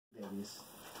babies.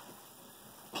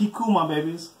 Keep cool, my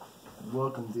babies.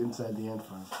 Welcome to Inside the Ant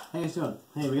Farm. How you doing?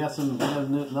 Hey, we got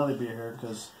another beer here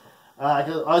because I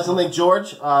was in Lake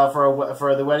George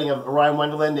for the wedding of Ryan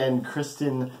Wonderland and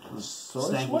Kristen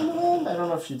Source Wonderland. I don't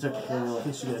know if she took. I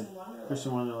think she did.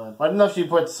 Kristen Wonderland. I don't know if she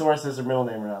put Source as her middle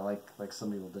name or not, like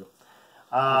some people do.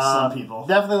 Some people.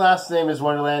 Definitely last name is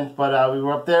Wonderland, but we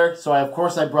were up there, so of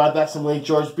course I brought back some Lake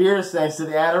George beers thanks to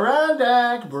the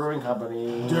Adirondack Brewing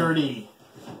Company. Dirty.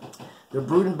 They're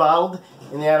brewed and bottled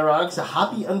in the Adirondacks, a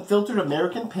hoppy, unfiltered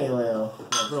American Pale Ale.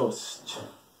 Roast.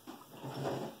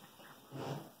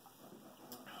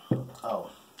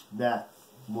 Oh, that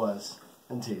was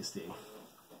tasty.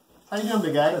 How you doing,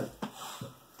 big guy?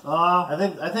 I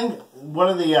think one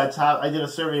of the top. I did a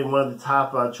survey, and one of the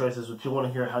top choices was people want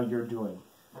to hear how you're doing.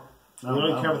 They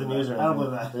don't care about the news or anything. I don't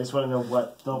believe that. They just want to know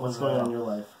what's going on in your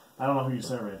life. I don't know who you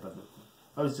surveyed, but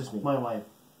it's just me. My wife.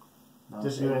 No,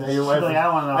 just you. Your wife. Like, I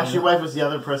don't want to know. Actually, your wife was the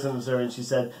other person in the survey, and she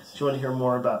said she wanted to hear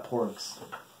more about porgs.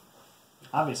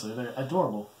 Obviously, they're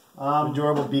adorable.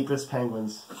 Adorable beakless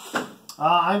penguins.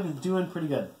 I'm doing pretty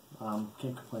good.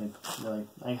 Can't complain. Really,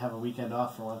 I have a weekend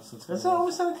off for once. That's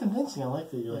always sounded convincing. I like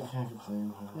that you're like, can't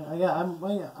complain.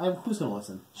 Who's gonna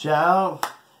listen? Shout,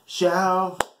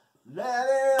 let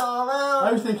it all out.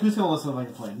 I would think who's gonna listen if I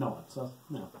complain? No one. So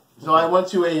no. So I went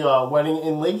to a wedding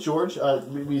in Lake George.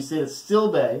 We stayed at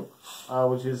Still Bay,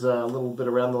 which is a little bit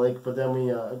around the lake, but then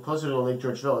we closer to Lake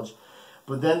George Village.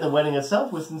 But then the wedding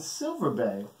itself was in Silver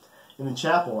Bay, in the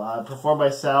chapel, performed by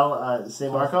Sal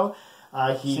St. Marco.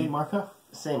 St. Marco?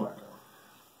 St. Marco.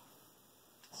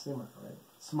 St. Marco, right?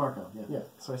 St. Marco, yeah. Yeah,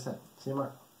 that's what I said. St.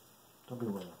 Marco. Don't be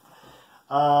worried.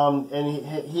 And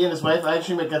he and his wife, I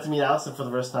actually got to meet Allison for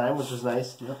the first time, which was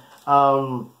nice. Yep.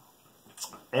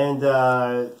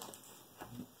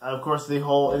 Of course, the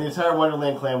entire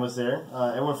Wonderland clan was there.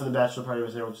 Everyone from the bachelor party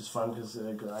was there, which is fun because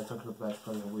I took her to the bachelor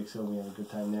party a couple weeks ago and we had a good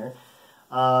time there.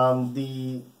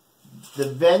 The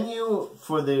venue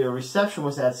for the reception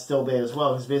was at Still Bay as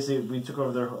well, because basically we took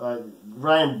over their...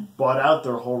 Ryan bought out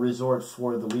their whole resort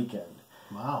for the weekend.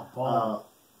 Wow.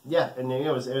 Yeah, and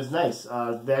it was nice.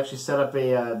 They actually set up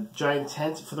a giant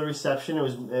tent for the reception. It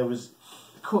was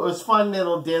cool. It was fun. They had a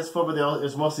little dance floor, but it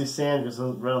was mostly sand because it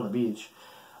was right on the beach.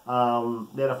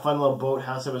 They had a fun little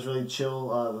boathouse that was really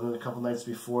chill a couple nights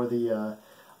before the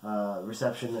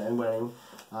reception and wedding.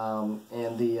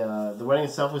 And the wedding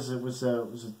itself was a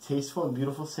tasteful and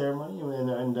beautiful ceremony,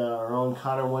 and our own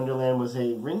Connor Wonderland was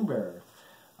a ring bearer,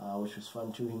 which was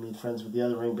fun too. He made friends with the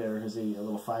other ring bearer, who's a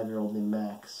little 5-year-old named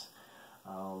Max,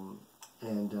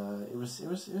 and it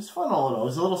was fun all in all. It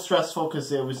was a little stressful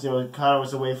because it was Connor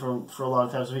was away for a long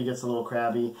time, so he gets a little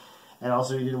crabby, and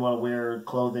also he didn't want to wear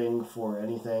clothing for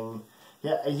anything.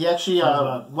 Yeah, he actually.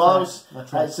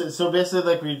 So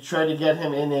basically, like we tried to get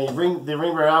him in the ring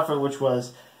bearer outfit, which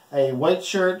was a white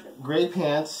shirt, gray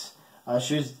pants,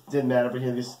 shoes didn't matter, but he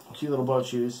had these cute little boat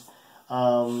shoes,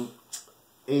 a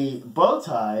bow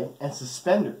tie, and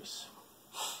suspenders.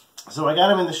 So I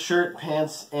got him in the shirt,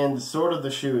 pants, and sort of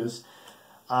the shoes.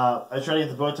 I tried to get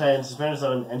the bow tie and suspenders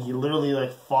on him, and he literally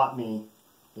fought me.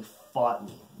 He fought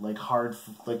me hard,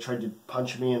 tried to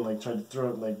punch me and tried to throw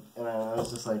it and I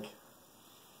was just like.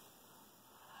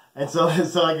 And so I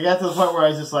got to the point where I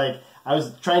was just I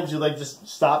was trying to just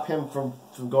stop him from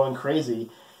going crazy,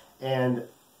 and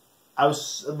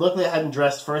luckily I hadn't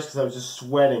dressed first because I was just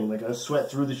sweating, I sweat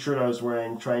through the shirt I was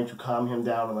wearing, trying to calm him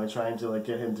down and trying to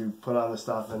get him to put on the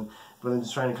stuff, but then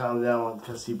just trying to calm him down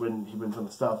because he wouldn't put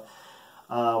the stuff.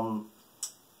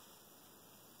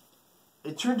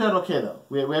 It turned out okay though.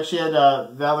 We actually had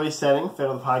Valerie Setting, fan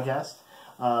of the podcast,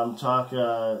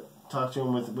 talk to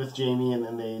him with Jamie, and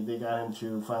then they got him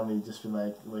to finally just be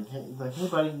hey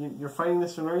buddy, you're fighting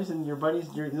this for no reason. Your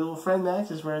little friend Max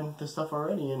is wearing this stuff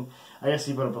already, and I guess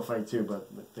he put up a fight too, but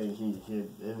he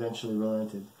eventually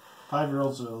relented.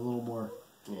 5-year-olds are a little more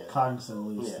cognizant at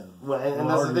least. Yeah. Well, and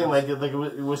that's the thing.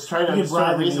 It was trying to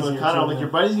understand the reason with Connor. Your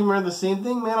buddy's gonna wear the same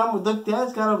thing, man. Look,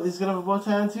 Dad's he's gonna have a bow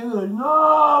tie on too.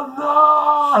 No.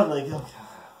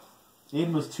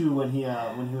 Aiden was 2 when he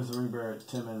was the ring bearer at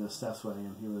Tim and Steph's wedding,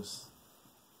 and he was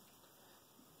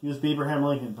Abraham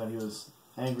Lincoln, but he was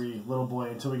angry little boy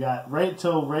until right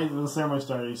when the ceremony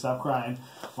started. He stopped crying,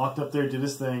 walked up there, did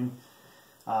his thing,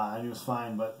 and he was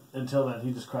fine. But until then,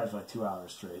 he just cried for 2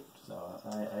 hours straight. So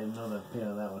I know the pain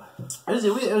of that one.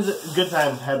 It was a good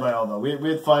time had by all though. We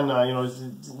had fun. It was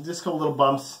just a couple little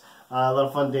bumps, a lot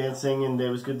of fun dancing, and it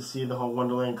was good to see the whole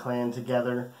Wonderland clan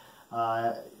together.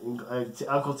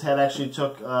 Uncle Ted actually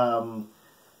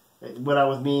went out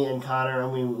with me and Connor,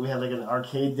 and we had an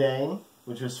arcade day,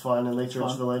 which was fun in Lake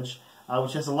George Village.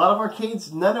 which has a lot of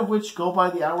arcades, none of which go by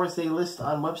the hours they list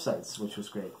on websites, which was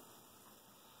great.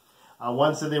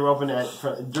 One said they were open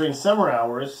during summer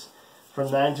hours from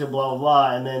 9 to blah, blah,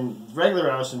 blah, and then regular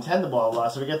hours from 10 to blah, blah, blah.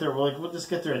 So we get there, we're like, we'll just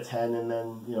get there at 10, and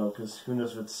then, because who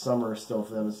knows if it's summer still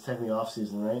for them. It's technically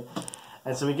off-season, right?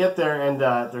 And so we get there, and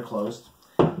they're closed.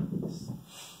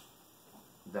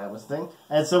 That was the thing.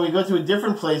 And so we go to a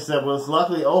different place that was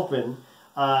luckily open,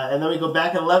 and then we go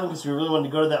back at 11 because we really wanted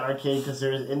to go to that arcade, because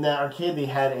in that arcade they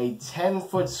had a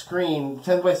 10-foot screen,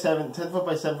 10 foot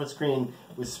by 7 foot screen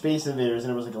with Space Invaders,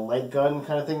 and it was like a light gun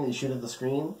kind of thing that you shoot at the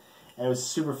screen, and it was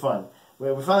super fun. We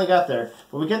finally got there,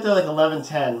 but we get there like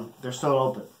 11:10, they're still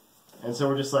open. And so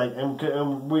we're just like,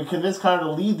 and we convinced Connor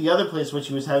to leave the other place, which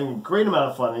he was having a great amount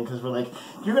of fun in, because we're like,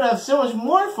 you're going to have so much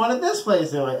more fun at this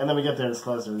place. And then we get there and it's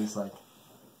closed, and he's like,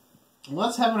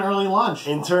 let's have an early lunch.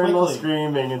 Internal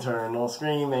screaming. And so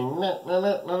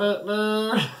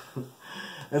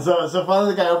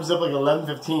finally the guy opens up like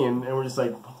 11:15, and we're just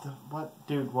like, what,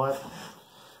 dude, what?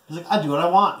 He's like, I do what I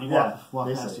want. Yeah,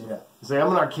 basically, yeah. He's like,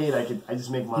 I'm an arcade, I just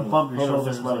make money. He bumped your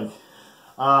shoulders. Money.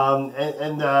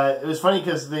 It was funny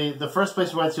because the first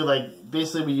place we went to, like,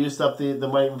 basically we used up the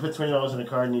money. We put $20 in a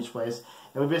card in each place,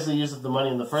 and we basically used up the money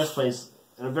in the first place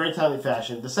in a very timely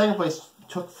fashion. The second place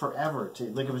took forever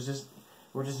it was just,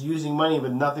 we're just using money,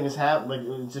 but nothing has happened. Like, it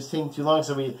was just taking too long,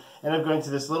 so we ended up going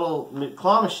to this little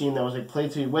claw machine that was like play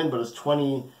till you win, but it was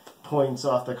 20 points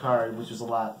off the card, which was a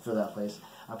lot for that place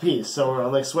a piece. So we're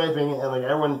like swiping, and like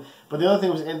everyone, but the other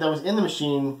thing that was in the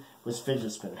machine was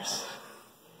fidget spinners.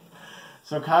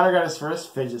 So Connor got his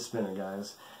first fidget spinner,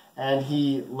 guys, and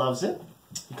he loves it.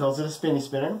 He calls it a spinny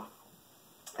spinner,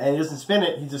 and he doesn't spin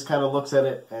it. He just kind of looks at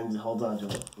it and holds on to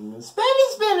it. Spinny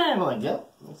spinner, and I'm like, yep,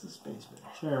 that's a spinny spinner.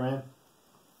 Sure, man.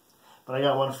 But I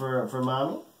got one for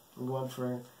Mommy, I got one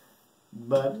for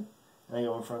Bud, and I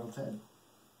got one for Uncle Ted.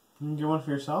 You can get one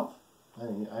for yourself? I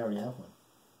already have one.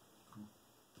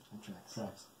 Tracks.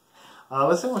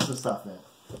 Let's watch some stuff, man.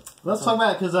 Let's talk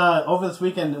about it, because over this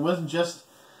weekend, it wasn't just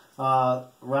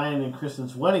Ryan and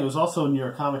Kristen's wedding. It was also New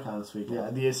York Comic Con this weekend.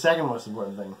 Yeah, the second most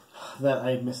important thing. That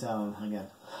I missed out on again.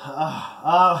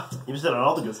 You missed out on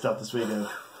all the good stuff this weekend.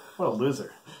 What a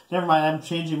loser. Never mind, I'm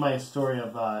changing my story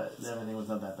of everything was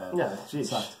not that bad. Yeah, jeez.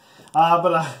 Sucked.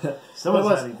 Someone's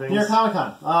hiding things. New York Comic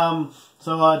Con.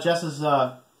 So Jess's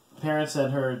parents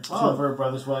and two of her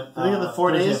brothers went. I think the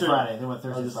 4 days. Friday. They went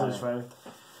Thursday, Friday.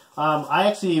 I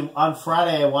actually, on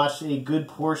Friday, I watched a good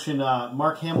portion.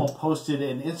 Mark Hamill posted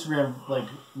an Instagram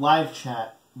live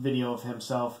chat video of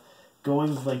himself doing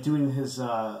his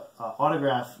the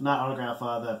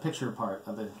picture part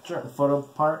of the photo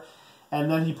part,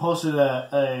 and then he posted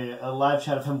a live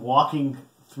chat of him walking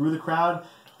through the crowd,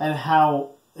 and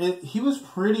how he was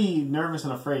pretty nervous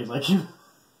and afraid,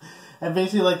 and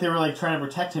basically they were trying to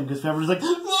protect him because everyone's like.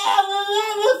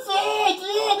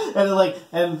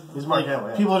 And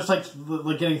people are just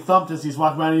getting thumped as he's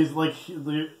walking by, and he's like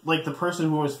the person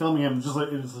who was filming him just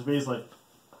in his face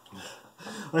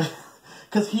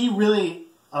because he really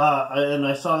and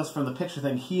I saw this from the picture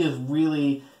thing, he is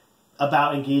really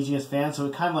about engaging his fans, so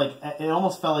it kind of it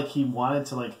almost felt like he wanted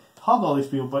to hug all these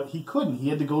people, but he couldn't. He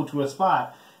had to go to a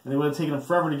spot, and it would have taken him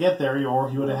forever to get there, or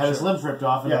he would have had his limbs ripped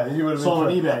off and he would have sold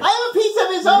on eBay. I have a piece of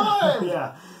his arm.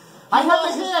 Yeah. I have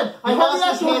his hand. I have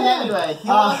his hand anyway. He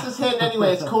lost his hand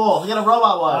anyway. It's cool. He got a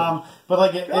robot one.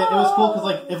 But it was cool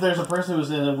because if there's a person who's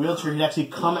in a wheelchair, he'd actually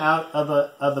come out of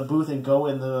the booth and go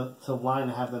in the line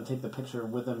and have them take the picture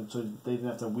with him, so they didn't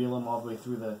have to wheel him all the way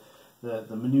through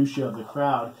the minutia of the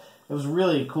crowd. It was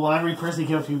really cool. And every person he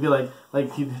came up to, he'd be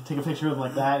he'd take a picture of him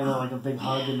like that, a big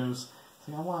hug, and it was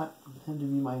I want him to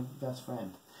be my best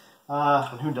friend.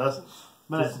 And who doesn't?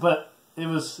 But. It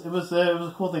was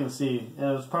a cool thing to see,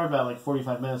 and it was probably about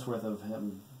 45 minutes worth of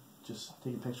him just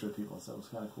taking pictures of people, so it was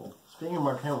kind of cool. Speaking of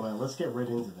Mark Hamill, let's get right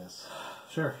into this.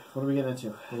 Sure. What are we getting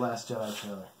into? The Last Jedi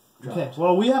trailer. Okay.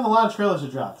 Well, we have a lot of trailers to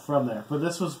drop from there, but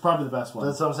this was probably the best one.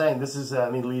 That's what I'm saying. This is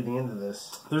me leading into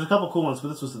this. There's a couple cool ones, but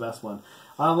this was the best one.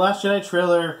 Last Jedi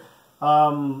trailer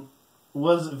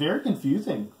was very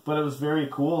confusing, but it was very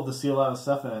cool to see a lot of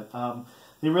stuff in it.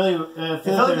 They really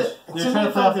feel like they're trying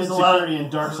to play off insecurity and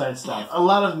dark side stuff. A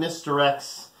lot of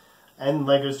misdirects, and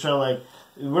it was trying to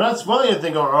we're not spoiling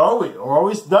anything, or are we? Or are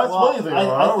we not spoiling anything?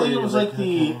 I think it was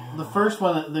the first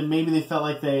one that maybe they felt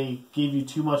like they gave you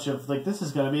too much of this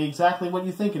is going to be exactly what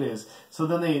you think it is. So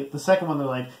then the second one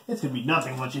they're it's going to be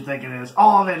nothing what you think it is.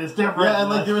 All of it is different. Yeah,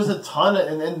 and there was a ton of,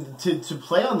 and to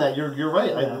play on that, you're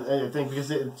right. Yeah. I think because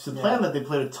to play on that they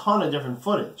played a ton of different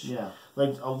footage. Yeah,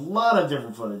 a lot of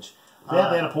different footage. They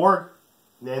had a Porg.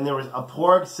 And there was a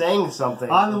Porg saying something.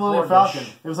 On the Millennium Falcon.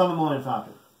 It was on the Millennium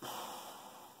Falcon.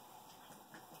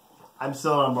 I'm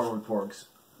still on board with porgs.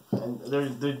 And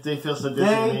they feel so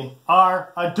different to me. They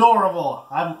are adorable.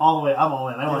 I'm all in. I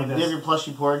like this. Do you have your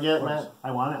plushie porg yet, Matt?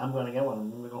 I want it. I'm going to get one. I'm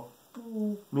going to go.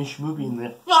 Mish movie in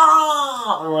there.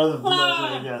 Or whatever.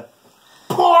 Yeah.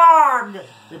 Porg!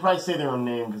 They probably say their own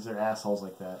name because they're assholes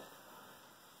like that.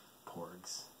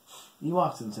 Porgs.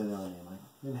 Ewoks didn't say their own name.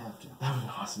 They didn't have to. That would be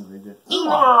awesome if they did.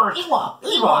 Ewok.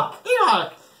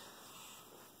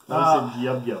 I said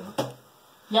yub yub.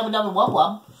 Yabba dabba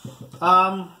wub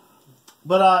wub.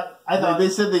 But I thought they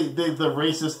said the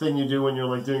racist thing you do when you're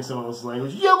like doing someone else's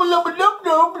language. Yubba lubba dub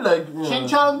dub, like Ching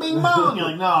chong bing bong. you're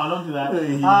like, no, don't do that.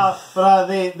 But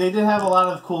they did have a lot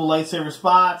of cool lightsaber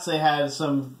spots. They had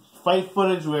some fight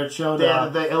footage where it showed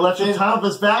the electric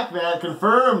Tompa's back, man.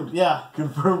 Confirmed. Yeah,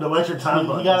 confirmed electric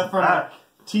Tompa. He got it from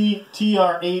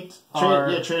TR8.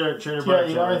 Trader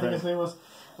TR8R, I think his name was.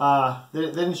 They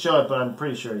didn't show it, but I'm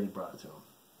pretty sure he brought it to him.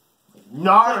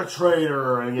 Not a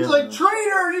traitor. He's like,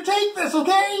 traitor, you take this,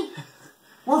 okay?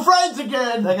 We're friends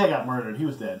again. That guy got murdered. He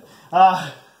was dead.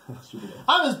 I'm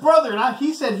his brother, and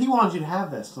he said he wanted you to have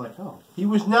this. I'm like, oh. He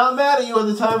was not mad at you at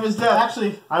the time of his death.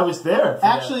 Actually, I was there.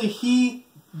 Actually, he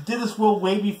did this will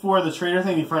way before the traitor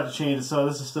thing. He forgot to change it, so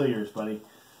this is still yours, buddy.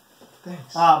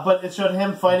 Thanks. But it showed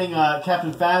him fighting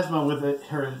Captain Phasma with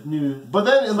her new. But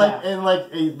then,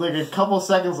 in a couple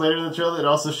seconds later in the trailer, it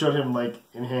also showed him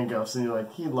in handcuffs, and you're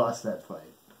like, he lost that fight.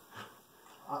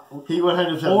 He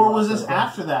 100%. Or was this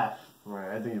after that?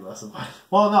 Right, I think he lost the fight.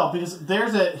 Well, no, because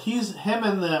him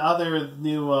and the other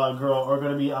new girl are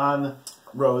going to be on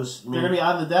Rose. They're going to be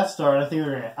on the Death Star,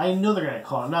 and I know they're going to get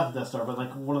caught. Not the Death Star, but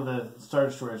one of the Star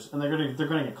Destroyers, and they're going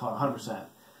to get caught 100%.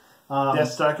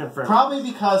 Death Star confirmed. Probably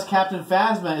because Captain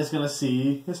Phasma is going to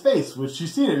see his face, which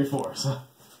she's seen it before. So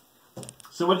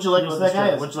what did you like with that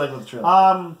guy? What did you like with the trailer?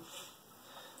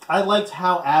 I liked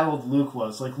how addled Luke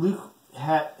was. Like Luke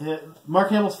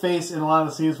Mark Hamill's face in a lot of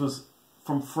the scenes was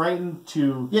from frightened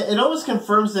to it almost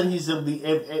confirms that he's at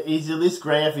least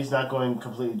gray if he's not going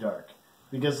completely dark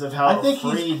because of how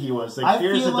afraid he was.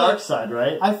 Fears the dark side,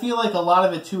 right? I feel like a lot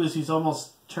of it too is he's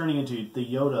almost turning into the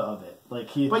Yoda of it. But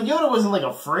Yoda wasn't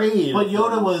afraid. But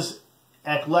Yoda was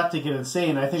eclectic and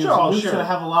insane. I think Luke's going to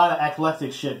have a lot of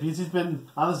eclectic shit because he's been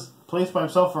on this place by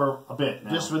himself for a bit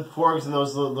now. Just with porgs and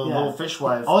those little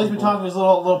fishwives. All he's been talking is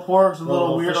little porgs and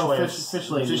little weirdo fish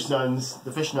ladies. Fish nuns.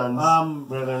 The fish nuns.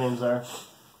 Whatever their names are.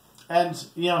 And,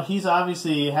 he's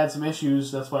obviously had some issues.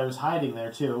 That's why he was hiding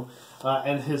there, too.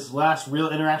 And his last real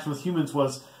interaction with humans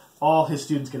was all his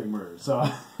students getting murdered. So,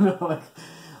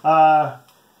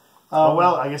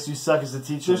 well, I guess you suck as a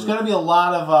teacher. There's going to be a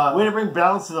lot of... way to bring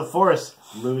balance to the force,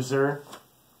 loser.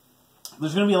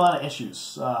 There's going to be a lot of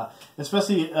issues.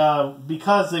 Especially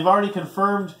because they've already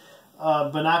confirmed,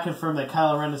 but not confirmed, that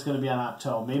Kylo Ren is going to be on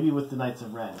Octo. Maybe with the Knights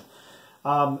of Ren.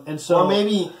 Or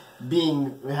maybe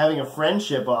having a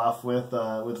friendship off with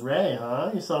Rey,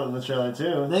 huh? You saw it in the trailer,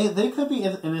 too. They could be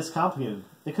in this complicated.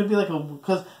 It could be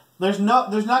because there's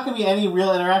not going to be any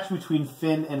real interaction between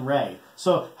Finn and Rey.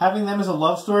 So having them as a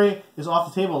love story is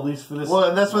off the table, at least for this. Well,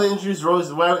 and that's why they introduced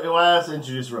Rose. Why else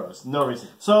introduce Rose? No reason.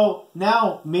 So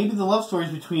now maybe the love story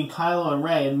is between Kylo and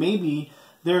Rey, and maybe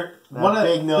they're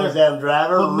big nose down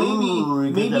driver. But maybe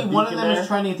one of them is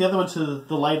trying to get the other one to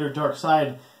the light or dark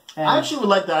side. And I actually would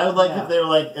like that. I would like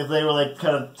if they were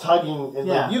kind of tugging.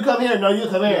 And you come here. No, you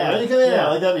come here. No, you come here.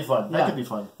 Yeah. That'd be fun. That could be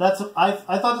fun. I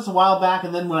thought this a while back,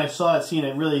 and then when I saw that scene,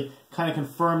 it really kind of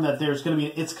confirmed that there's going to be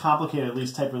it's complicated at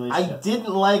least type relationship. I didn't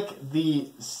like the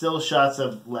still shots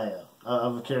of Leia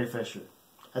of Carrie Fisher.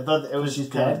 I thought it was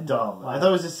just kind of dumb. I thought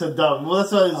it was just so dumb. Well,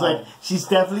 that's why it was she's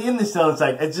definitely in this. So it's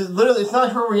it's just literally it's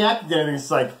not her reacting to anything.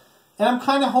 It's and I'm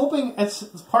kind of hoping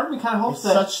part of me kind of hopes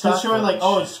that it's showing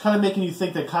it's kind of making you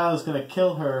think that Kylo's going to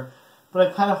kill her. But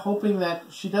I'm kind of hoping that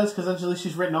she does because then at least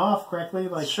she's written off correctly.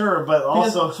 Sure, but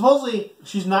also supposedly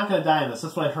she's not going to die in this.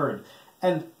 That's what I heard.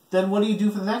 And then what do you do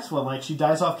for the next one? She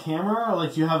dies off camera, or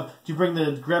do you bring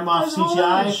the grandma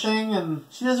CGI thing and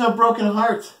she has a broken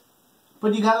heart.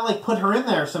 But you got to put her in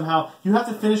there somehow. You have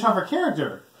to finish off her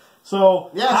character. So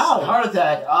how? Heart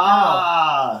attack.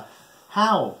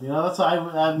 How? That's what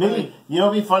I maybe.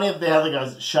 It'd be funny if they had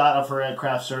a shot of her at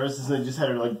craft services and they just had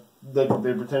her they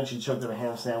pretend she choked on a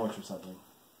ham sandwich or something.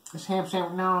 This ham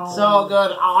sandwich, no. So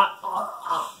good.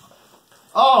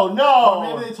 Oh no! Or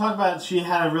maybe they talk about she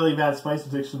had a really bad spice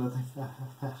addiction.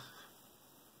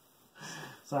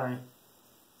 Sorry.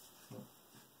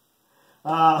 It's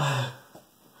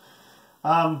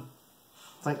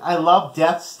I love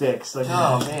death sticks.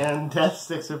 Oh man, death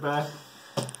sticks are back.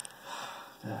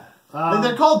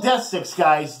 They're called death sticks,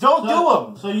 guys. Don't do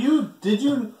them. So did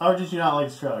you not like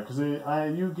the trailer? Because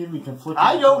you give me conflicting.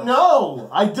 I don't know.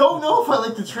 I don't know if I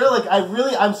like the trailer. Like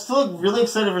I'm still really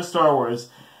excited for Star Wars,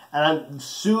 and I'm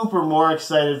super more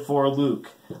excited for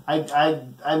Luke. I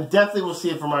definitely will see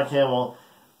it from Mark Hamill,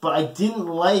 but I didn't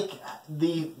like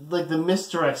the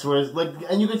misdirects where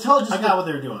and you could tell just I got what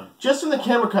they were doing just from the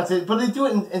camera cuts. But they do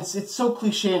it, and it's so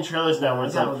cliche in trailers now. Where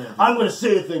it's like, I'm going to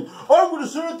say a thing, I'm going to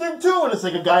say a thing too, and it's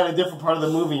like a guy in a different part of the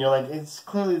movie. And you're like, it's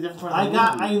clearly a different part of the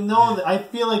movie. I know that I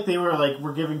feel like they were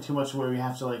we're giving too much away. We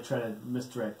have to try to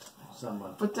misdirect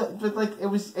someone. But it felt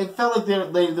like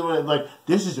they were like,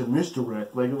 this is a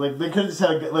misdirect. Like they could have just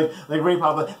had like Ray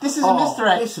Pop. This is a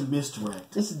misdirect. It's a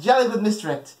misdirect. This is jolly good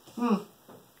misdirect.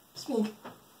 Speak.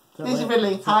 This is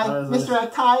Ridley. Hi,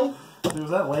 misdirect. Hi. Was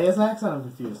that Leia's accent? I'm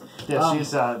confused. Yeah,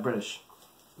 she's British.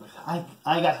 I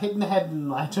got hit in the head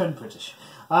and I turned British.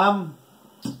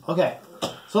 Okay.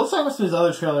 So let's talk about some of these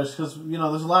other trailers because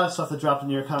there's a lot of stuff that dropped in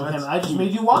New York Comic Con. I just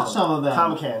made you watch some of them.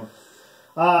 Comic Con.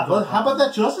 How about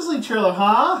that Justice League trailer,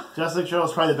 huh? Justice League trailer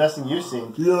is probably the best thing you've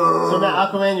seen. Yeah. So now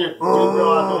Aquaman, you're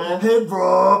Aquaman. Hey,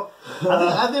 bro.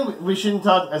 I think we shouldn't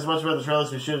talk as much about the trailers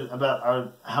as we should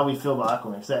about how we feel about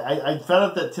Aquaman. Because I found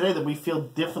out that today that we feel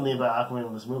differently about Aquaman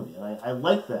in this movie, and I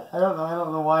like that. I don't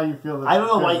know why you feel that. I don't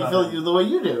know why you feel the way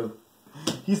you do.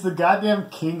 He's the goddamn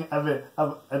king of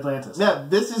Atlantis. Yeah,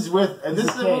 this is a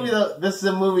movie. Though, this is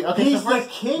a movie. Okay, he's the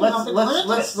king of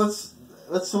Atlantis.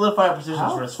 Let's solidify our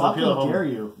positions first. How dare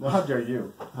you? No, how dare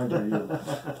you? How dare you?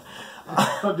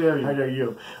 How dare you? How dare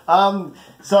you?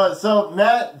 So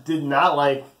Matt did not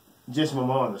like Jason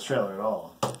Momoa in this trailer at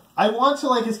all. I want to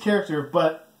like his character,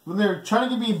 but when they're trying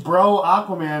to give me bro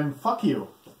Aquaman, fuck you.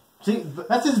 See,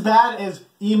 that's as bad as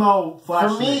emo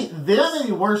Flash. For me, that may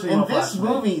be worse than in this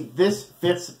movie. This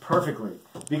fits perfectly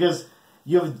because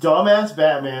you have dumbass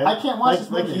Batman. I can't watch this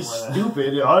movie like he's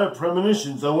stupid. I have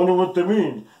premonitions. I wonder what they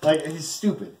mean. Like he's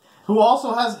stupid. Who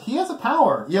also has a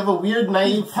power. You have a weird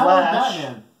naive Flash.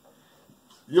 Batman.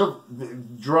 You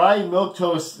have dry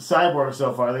milquetoast cyborg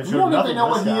so far. They've shown nothing. We don't even know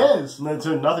what he is. They've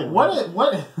shown nothing. What?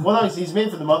 Well, no, he's made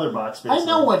for the mother box. Basically. I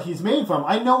know what he's made from.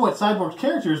 I know what Cyborg's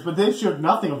character is, but they've showed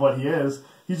nothing of what he is.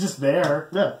 He's just there.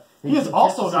 Yeah. He is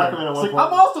also here. It's like,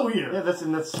 I'm also here. Yeah, that's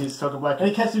he's talking black. And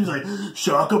he catches him, he's like,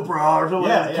 Shaka bra, or something.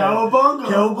 Yeah, Cowabunga.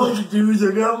 Cowabunga dudes,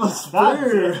 I got my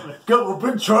spear. Got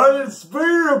my big trident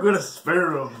spear, I'm gonna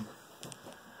spear him.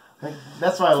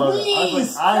 That's why I love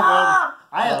it.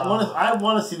 I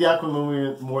want to see the Aquaman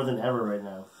movie more than ever right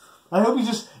now. I hope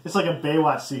it's like a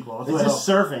Baywatch sequel. He's just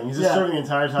surfing. He's just surfing the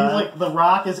entire time. He's like, The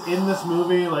Rock is in this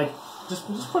movie. Like, just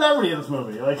put everybody in this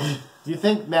movie. Like, do you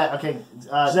think, Matt, okay,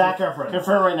 Zac Efron.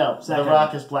 Confirm right now, The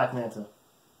Rock is Black Manta.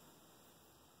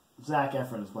 Zac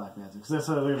Efron is Black Manta.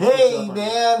 Hey,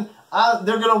 man,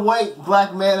 they're going to white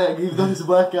Black Manta, even though he's a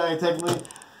black guy, technically.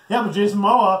 Yeah, but Jason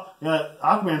Momoa,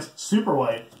 Aquaman's super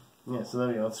white. Yeah, so there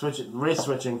you go. Race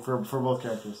switching for both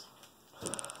characters.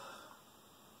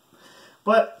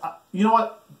 But, you know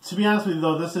what? To be honest with you,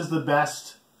 though, this is the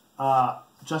best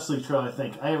Justice League trailer, I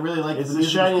think. I really like it. It's the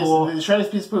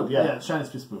shiniest piece of poop, yeah. Yeah, the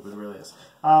shiniest piece of poop, it really is.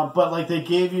 But, they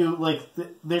gave you,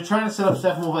 they're trying to set up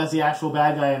Steppenwolf as the actual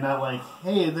bad guy and not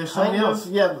hey, there's somebody else.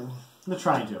 Yeah. They're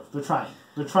trying to.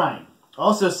 They're trying.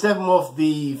 Also, Steppenwolf,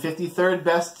 the 53rd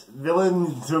best villain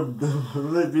to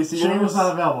DC. Shane was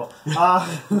not available.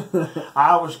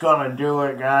 I was gonna do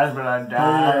it, guys, but I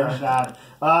died.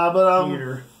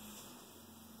 Peter.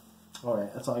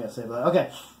 Alright, that's all I gotta say about it. Okay.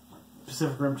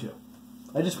 Pacific Rim 2.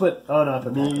 I just put... Oh, no, I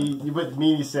put You put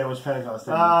meaty sandwich Pentecost.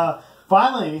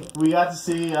 Finally, we got to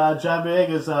see John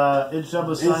Boyega's Idris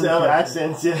Elba's son. His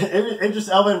accents, yeah. Idris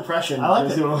Elba impression. I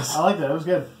liked it. I liked it. It was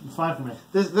good. It was fine for me.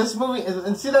 This movie...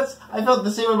 And see, I felt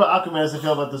the same way about Aquaman as I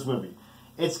feel about this movie.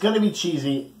 It's going to be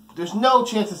cheesy. There's no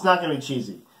chance it's not going to be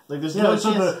cheesy. There's no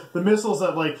chance... The missiles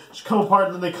that, come apart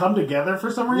and then they come together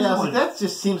for some reason? Yeah, that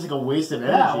just seems like a waste of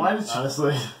energy,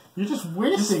 honestly. You're just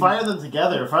wasting... Just fire them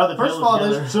together. Fire the First of all,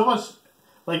 there's so much...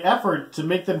 effort to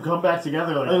make them come back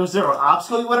together. Was there an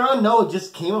obstacle you went around? No, it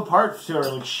just came apart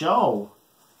to show.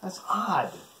 That's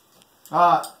odd.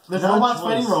 There's robots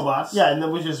fighting robots. Yeah, and that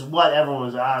was just what everyone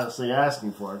was honestly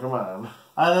asking for. Come on.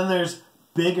 And then there's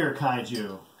bigger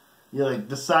kaiju. Yeah,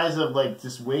 the size of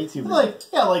just way too big.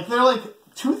 They're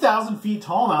 2,000 feet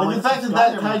tall now. The fact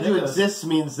that kaiju exists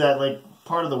means that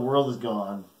part of the world is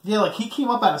gone. Yeah, he came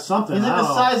up out of something. He's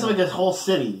the size of a whole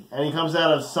city, and he comes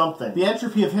out of something. The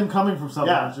entropy of him coming from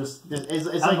something is just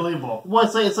it's unbelievable.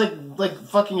 It's like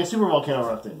fucking a super volcano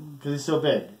erupting because he's so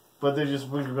big. But we're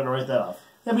going to write that off.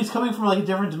 Yeah, but he's coming from a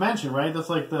different dimension, right? That's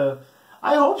the.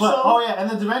 I hope But, so. oh yeah,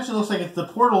 and the dimension looks like the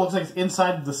portal looks like it's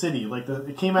inside the city. Like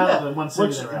it came out of the one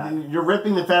city they were at. You're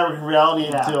ripping the fabric of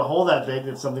reality to a hole that big.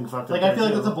 That's something fucked up. Like I feel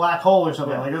like it's a black hole or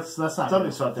something. Yeah. Like that's not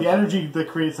Something's good. fucked up. The energy that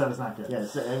creates that is not good.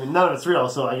 Yes, I mean none of it's real.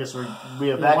 So I guess we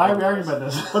have that. Why are we arguing about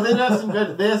this? But they had some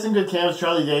good. They had some good cameos.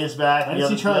 Charlie Day is back. I didn't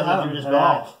see Charlie Hunnam is at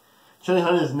back. all. Charlie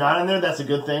Hunnam is not in there. That's a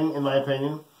good thing, in my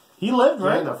opinion. He lived,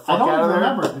 right? The fuck I don't out of even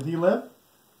there. remember. Did he live?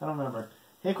 I don't remember.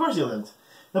 Hey, of course he lived.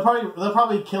 They'll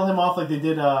probably kill him off like they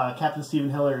did Captain Stephen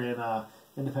Hillary in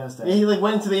Independence Day. Yeah, he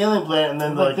went into the alien planet and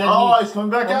then he's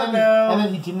coming back out and now. And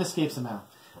then he didn't escape somehow.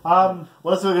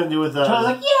 What's we gonna do with? Charlie's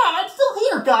like, yeah, I'm still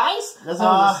here, guys. That's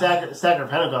how the Stacker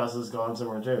Pentecost is gone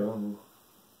somewhere too.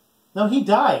 No, he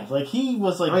died. Like he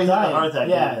was like he dying. had a heart attack,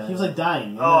 Yeah, he was like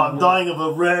dying. Oh, I'm dying of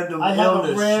a random illness. I have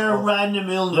a rare random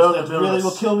illness that really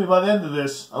will kill me by the end of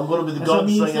this. I'm going to be the so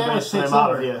gunslinger I'm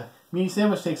out of here. Meanie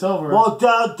Sandwich takes over. Well,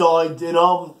 Dad died, and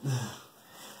I'm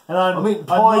eating not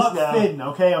pies now. Finn,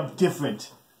 okay? I'm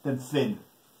different than Finn.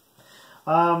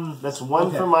 That's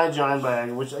one for my giant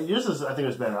bag, which yours is, I think,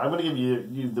 was better. I'm going to give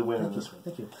you the winner of this one.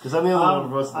 Thank you. Because I'm the only one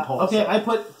who roasted the poll. Okay, so. I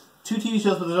put 2 TV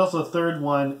shows, but there's also a third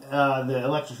one, the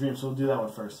Electric Dreams, so we'll do that one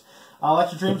first.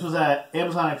 Electric Dreams was at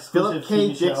Amazon exclusive Philip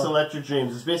K. TV Dick's show. Electric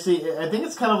Dreams. It's basically, I think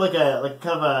it's kind of like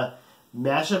a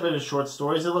mashup of short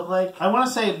stories. It look like. I want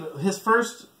to say his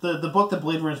first, the book that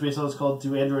Blade Runner is based on is called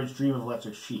 "Do Androids Dream of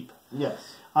Electric Sheep?"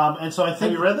 Yes. And so I think.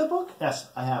 Have you read that book? Yes,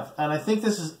 I have, and I think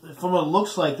this is, from what it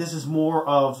looks like, this is more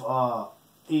of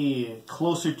a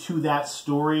closer to that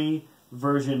story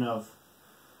version of.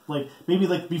 Like maybe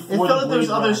like before. It felt like there's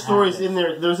other stories in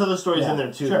there. There's other stories in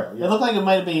there too. Sure, yeah. It looked like it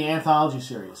might have been an anthology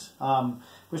series,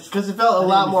 which because it felt a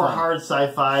lot more fun. hard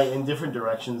sci-fi in different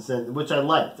directions, which I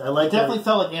liked. I liked. It definitely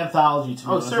felt like anthology to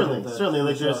me. Oh, certainly.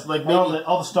 Like there's like maybe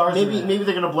all the stars. Maybe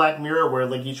they're gonna Black Mirror where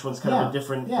like each one's kind of a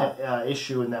different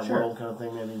issue in that Sure. world kind of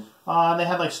thing. Maybe. They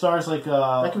had like stars like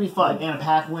that could be fun. Like Anna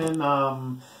Paquin.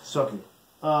 Soki.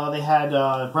 They had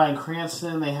Bryan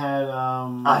Cranston. They had.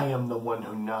 I am the one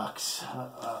who knocks.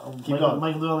 Keep going.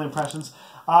 Michael doing all the impressions.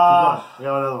 Keep going. We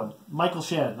got another one. Michael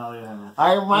Shannon. No, they didn't have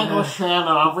I'm Michael Shannon.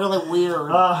 I'm really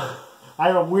weird. I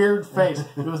have a weird face.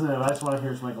 He wasn't in it. I just want to hear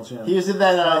his Michael Shannon. He was in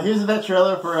that. He was in that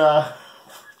trailer for.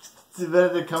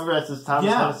 The cover as this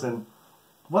Thomas Edison.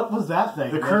 What was that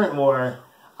thing? The Current War.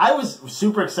 I was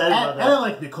super excited about that. And I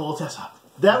like Nicole Tesla.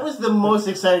 That was the most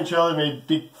exciting trailer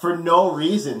made for no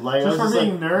reason. Like just I was for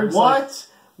being like, nerds. What?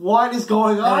 What is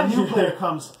going on? And a new player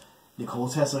comes. Nicole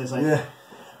Tesla is like,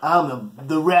 I'm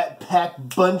the Rat Pack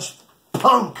Bunch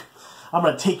punk. I'm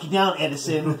gonna take you down,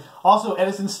 Edison. Also,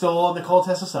 Edison stole Nicole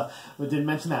Tesla stuff. We didn't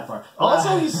mention that part.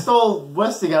 Also, he stole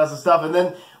Westinghouse and stuff, and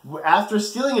then after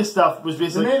stealing his stuff, was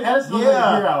basically Edison was like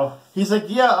a hero. He's like,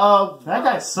 that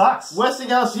guy sucks.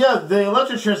 Westinghouse, the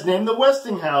electric chair's named the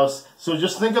Westinghouse, so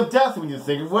just think of death when you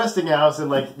think of Westinghouse, and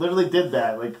like literally did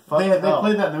that. Like fuck they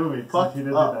played that in the movie. Fuck he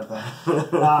did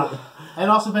that.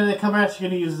 And also Benedict Cumberbatch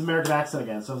going to use his American accent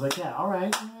again. So I was like, yeah, all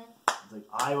right. Like,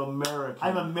 I'm American.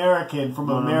 I'm American from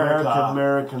America.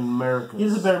 American. He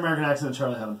has a better American accent than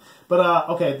Charlie Hunnam. But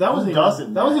okay, that wasn't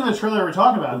even a trailer we were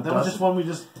talking about. That was just one we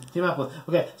just came up with.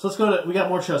 Okay, so let's go to. We got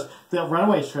more shows. The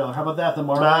Runaways trailer. How about that? The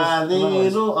Marvelous.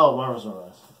 Runaways. I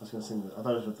was gonna sing. I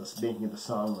thought it was with the making of the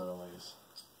song Runaways.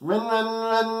 Run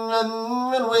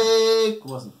away. It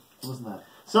wasn't that.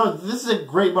 So this is a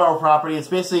great Marvel property. It's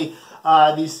basically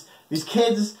these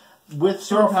kids with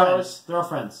superpowers. They're all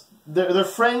friends. They're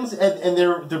friends, and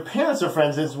their parents are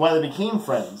friends. That's why they became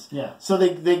friends. Yeah. So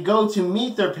they go to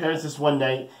meet their parents this one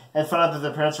night and find out that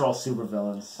their parents are all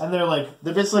supervillains. And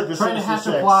they're basically like the trying to hatch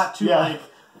a plot to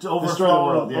to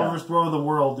overthrow the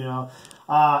world. You know.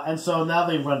 And so now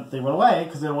they run away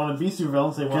because they don't want to be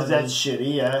supervillains. Because that's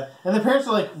shitty, yeah. And their parents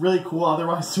are like really cool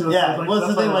otherwise too. Yeah, well,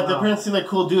 that's the thing. Like their parents seem like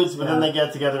cool dudes, but then they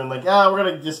get together and like, we're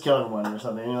gonna just kill everyone or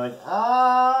something. And you're like,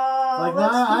 like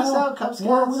let's peace out, Cub Scouts.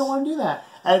 We don't want to do that.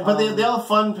 But they all have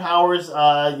fun powers.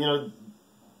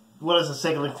 What is a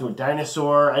second link to a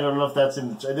dinosaur? I don't know if that's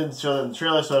in. I didn't show that in the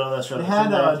trailer, so I don't know if that's. They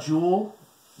had Jewel.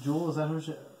 Jewel, is that who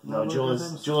she? No, Jewel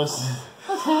is.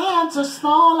 His hands are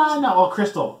small. I know. Oh,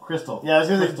 Crystal. Yeah, I was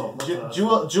gonna say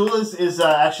Jewel is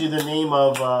actually the name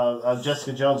of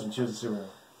Jessica Jones when she was a superhero.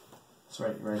 That's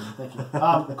right. Thank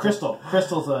you. Crystal.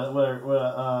 Crystal's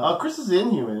Crystal's the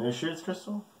Inhuman. Are you sure it's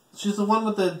Crystal? She's the one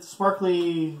with the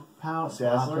sparkly power.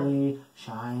 Dazzler? Sparkly,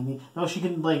 shiny. No, she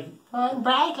can like. I'm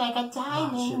bright like a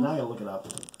diamond. Oh, shit, now I gotta look it up.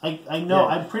 I know.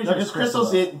 Yeah. I'm pretty sure it's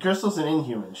Crystal's an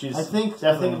Inhuman. I think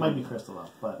it might be Crystal though.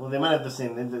 But well, they might have the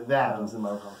same. That happens in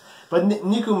Marvel. But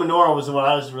Nico Minoru was the one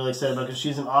I was really excited about because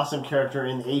she's an awesome character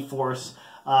in A-Force.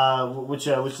 which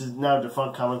is now a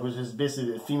defunct comic, which is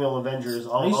basically the female Avengers.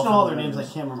 I used to know all their names. I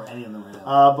can't remember any of them right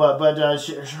now.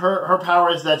 Her power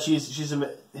is that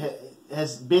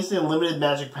has basically unlimited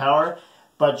magic power,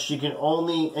 but she can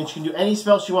do any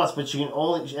spell she wants, but she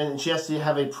has to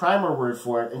have a primer word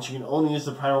for it, and she can only use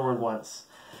the primer word once.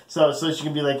 So she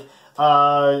can be like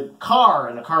car,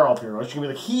 and a car will appear, or she can be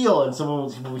like heal, and someone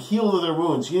will heal their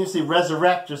wounds. She can even say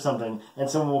resurrect or something, and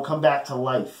someone will come back to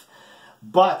life.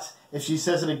 But if she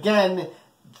says it again,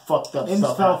 fucked up in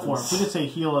stuff spell happens. form. She could say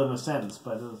heal in a sentence,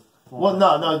 but well,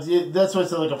 no, that's why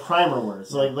it's like a primer word.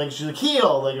 So like she's like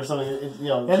heal, like or something.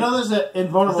 I know there's an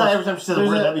invulnerable. It's not every time she says a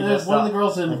word. That'd be there's messed one up. of the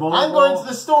girls in invulnerable. I'm going to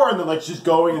the store, and then like she's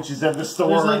going, and she's at the store.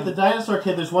 There's like the dinosaur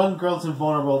kid. There's one girl that's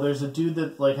invulnerable. There's a dude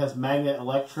that like has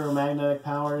electromagnetic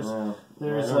powers. Yeah.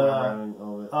 There's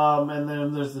and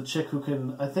then there's the chick who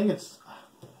can. I think it's.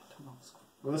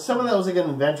 Well, there's someone that was like an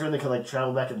inventor, and they could like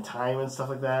travel back in time and stuff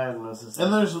like that. And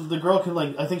there's the girl can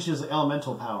like. I think she has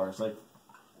elemental powers like.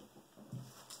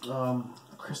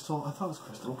 Crystal. I thought it was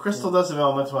Crystal. Well, Crystal does have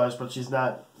elemental powers, but she's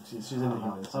not. She's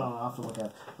inhuman. So. I don't know. I'll have to look at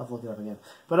it. I'll have to look it up again.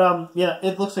 But yeah,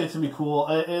 it looks like it's gonna be cool.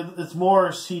 It's more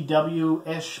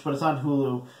CW-ish, but it's on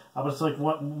Hulu. But it's like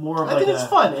more of like it's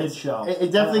fun. Kid show.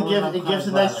 It definitely gives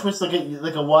a nice twist, like a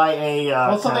YA.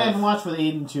 Well, it's something I can watch with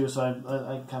Aiden too, so I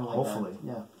kind of like. Hopefully, that.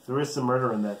 Yeah. There is some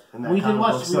murder in that. We did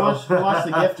watch. We watched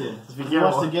The Gifted. We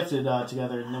watched The Gifted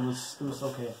together, and it was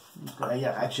okay. It was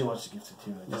yeah, I actually watched The Gifted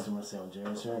too. I just didn't want to say when Jerry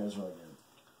was here. It was really good.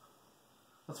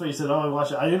 That's why you said, "Oh, I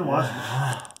watched it." I didn't watch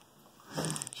it.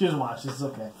 She doesn't watch. This is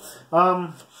okay.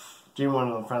 Jamie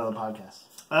wanted in front of the podcast.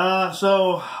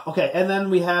 So okay, and then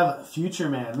we have Future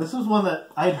Man. This was one that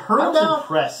I'd heard I'm about,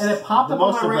 impressed. and it popped up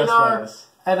on my radar,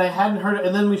 and I hadn't heard it.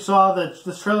 And then we saw that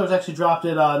this trailer was actually dropped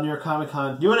at New York Comic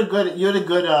Con. You had a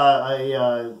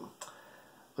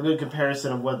good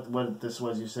comparison of what this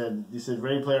was. You said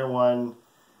Ready Player One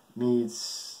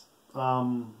meets.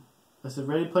 I said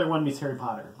Ready Player One meets Harry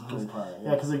Potter.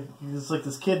 Yeah, because he's like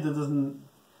this kid that doesn't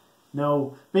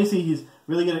know. Basically, he's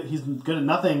really good. He's good at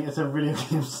nothing except video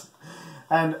games.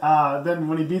 And then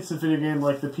when he beats the video game,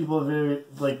 like the people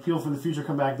from the future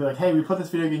come back and be like, "Hey, we put this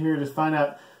video game here to find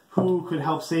out who could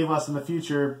help save us in the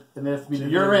future." And they have to be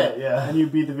you're it, yeah. And you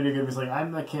beat the video game. He's like,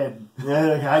 "I'm the kid." Yeah,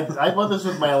 like, I bought this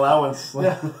with my allowance.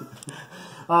 Yeah.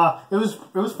 It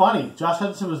was funny. Josh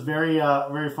Hudson was very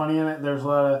funny in it. There's a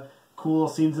lot of cool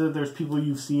scenes in it. There's people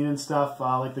you've seen and stuff,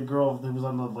 like the girl who was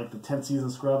on the 10th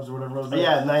season Scrubs or whatever it was.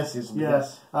 Yeah, 9th season.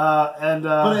 Yes. But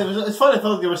it's fun. It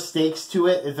felt like there were stakes to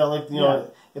it. It felt like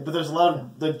but there's a lot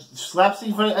of the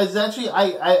slapstick funny. It's actually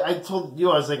I told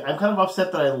you I was like I'm kind of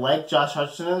upset that I like Josh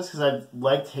Hutcherson in this because I've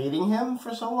liked hating him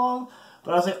for so long.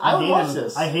 But I was like I would watch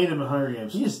this. I hate him in Hunger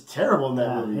Games. He is terrible in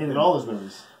that movie. In all those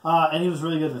movies. And he was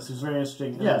really good in this. He was very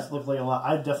interesting. Yeah. It looked like a lot.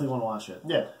 I definitely want to watch it.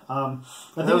 Yeah. I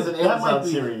think it was an Amazon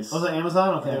series. Was it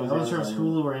Amazon? Okay. I was wasn't sure if it was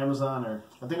Amazon, Hulu or Amazon or.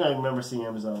 I think I remember seeing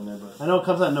Amazon in there, but I know it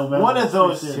comes out in November. One of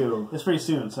those two. It's pretty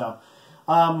soon. So,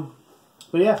 but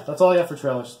yeah, that's all I have for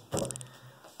trailers.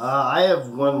 I have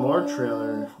one more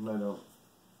trailer. No, I don't.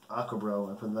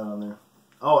 Aquabro. I put that on there.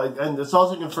 Oh, and it's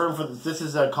also confirmed for this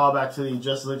is a callback to the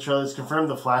Justice League trailer. It's confirmed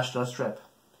the Flash does trip.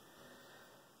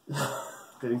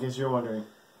 Good, in case you're wondering.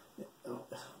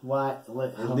 Why?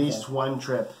 At least one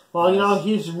trip. Well,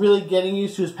 he's really getting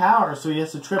used to his power, so he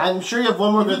has to trip. I'm sure you have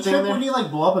one more good thing in there. Would he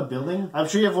blow up a building? I'm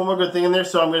sure you have one more good thing in there,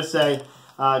 so I'm going to say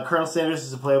Colonel Sanders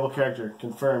is a playable character,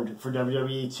 confirmed for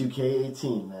WWE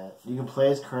 2K18, Matt. You can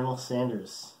play as Colonel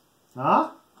Sanders.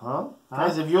 Huh?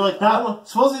 Guys, if you're like... Now,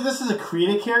 supposedly this is a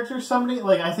created character, somebody?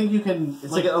 I think you can...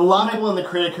 It's like unlockable in the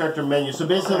created character menu. So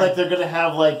basically, they're going to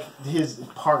have, his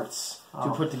parts to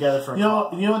put together for a call.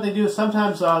 You know what they do?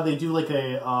 Sometimes they do,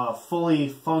 a fully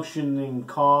functioning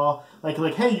call. Like,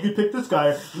 hey, you could pick this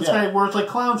guy. This guy wears,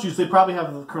 clown shoes. They probably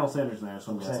have Colonel Sanders in there,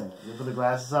 so I'm guessing. They put the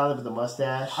glasses on, they put the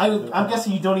mustache. I'm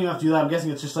guessing you don't even have to do that. I'm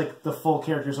guessing it's just, the full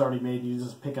character's already made. You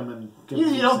just pick them and...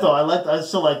 You don't, though. I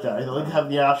still like that. I like to have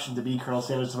the option to be Colonel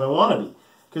Sanders if I want to be.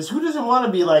 Because who doesn't want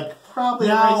to be, probably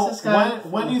a racist guy?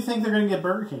 When do you think they're going to get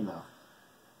Burger King, though?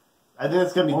 I think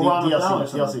it's going to be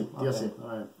DLC. Okay.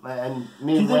 All right. And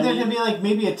do you think they're going to be,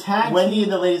 maybe a tag Wendy team? in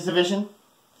the ladies division?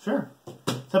 Sure.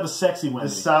 Type of sexy Wendy.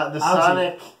 The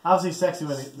Sonic... Obviously sexy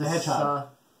Wendy. The Hedgehog.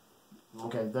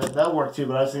 Okay, that worked, too,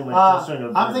 but I was thinking,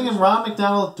 I'm thinking Ron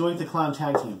McDonald doing the clown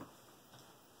tag team.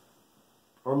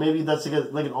 Or maybe that's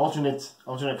an alternate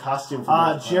costume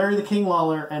for Jerry the King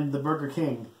Lawler and the Burger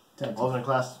King tag team. Alternate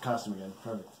costume again.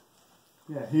 Perfect.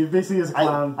 Yeah, he basically is a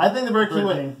clown. I think the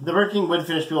Burger King would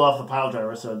finish people off the pile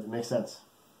driver, so it makes sense.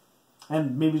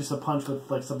 And maybe just a punch with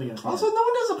like something in his hand. Also, no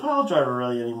one does a pile driver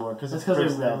really anymore because It's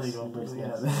because they're illegal.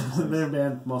 Yeah, they're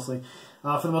banned mostly.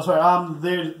 For the most part,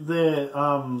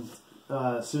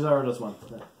 Cesaro does one.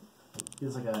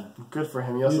 He's like a good for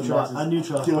him. He also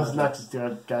neutral. He also knocks his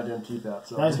goddamn teeth out.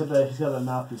 So. Now he's got a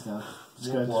mouthpiece now. It's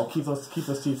good. Keep those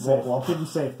teeth safe. Keep them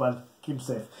safe, bud. Keep them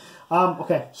safe.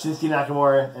 Okay. Shinsuke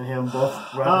Nakamura and him both.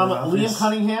 Liam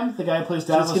Cunningham, the guy who plays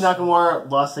Dallas. Shinsuke Nakamura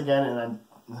lost again, and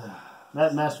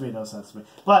that match made no sense to me.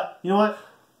 But you know what?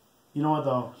 You know what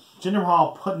though? Jinder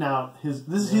Mahal putting out he's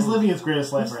living his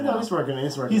greatest life right now. He's working.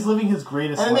 He's living his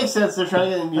greatest life. And it makes sense. They're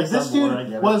trying to get like this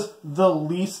dude was the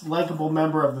least likable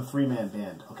member of the 3-man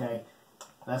band. Okay,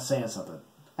 that's saying something.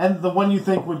 And the one you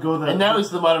think would go and now he's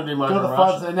the modern day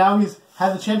Maharaja. And now he's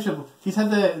had the championship. He's had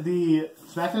the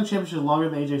SmackDown championship longer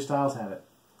than AJ Styles had it.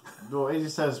 No, AJ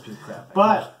Styles is a piece of crap.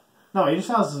 But no, AJ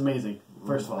Styles is amazing.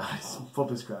 First of all, full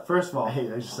piece of crap. First of all, I hate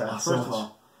AJ Styles. First of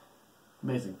all,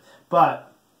 amazing. But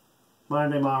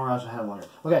modern day Maharaja had longer.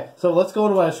 Okay, so let's go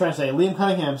to what I was trying to say. Liam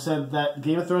Cunningham said that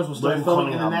Game of Thrones will start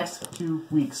filming in the next 2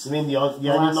 weeks. I mean, last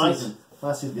season.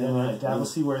 Last season. Yeah,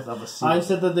 Davos Seaworth. I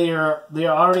said that they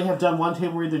already have done one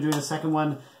table read. They're doing the second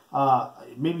one.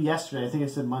 Maybe yesterday. I think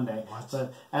it said Monday. What?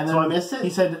 And then so I missed it? He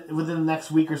said within the next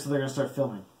week or so they're going to start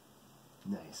filming.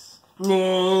 Nice.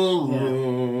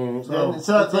 Yeah. So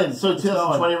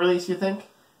 2020 release, you think?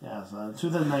 Yeah, so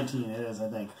 2019 it is, I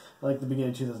think. Like the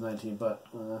beginning of 2019, but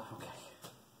okay.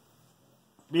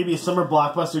 Maybe a summer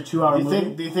blockbuster 2-hour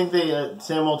movie. Do you think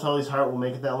Samuel Tully's heart will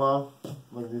make it that long?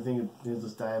 Like, do you think he'll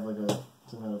just die of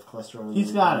some kind of cholesterol?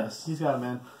 He's got it. He's got it,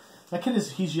 man. That kid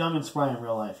he's young and spry in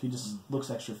real life. He just looks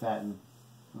extra fat in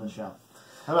the show.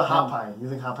 How about Hot Pie? You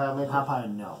think Hot Pie will make it? Hot Pie,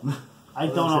 no. I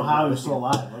don't know how he was still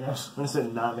alive. I'm gonna say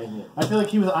not making it. I feel like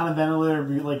he was on a ventilator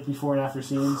like before and after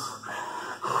scenes.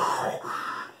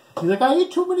 He's like, I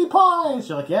eat too many pies.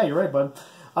 You're like, yeah, you're right, bud.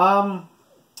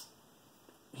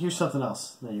 Here's something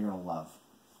else that you're gonna love.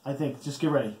 I think just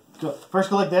get ready. First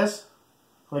go like this.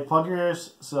 Like plug your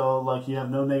ears so like you have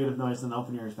no negative noise, then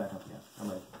open your ears back up again. I'm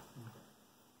ready.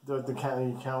 You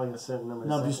count like a certain number.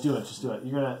 No, just do it. Just do it.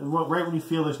 You're gonna right when you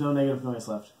feel there's no negative noise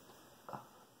left.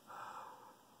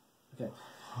 Okay.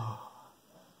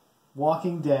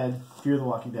 Walking Dead, Fear the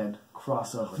Walking Dead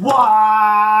crossover.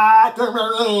 What?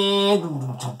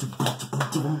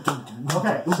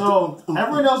 Okay, so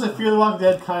everyone knows that Fear the Walking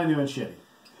Dead kind of doing shitty.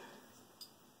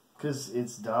 Because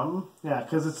it's dumb? Yeah,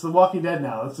 because it's The Walking Dead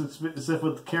now. It's if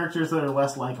with characters that are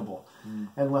less likable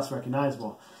and less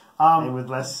recognizable. And with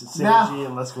less synergy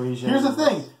and less cohesion. Here's the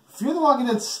thing. Fear the Walking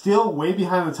Dead's still way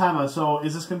behind the timeline, so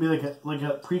is this going to be like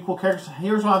a prequel character?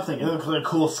 Here's what I'm thinking. It looks like a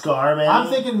cool scar, man. I'm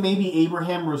thinking maybe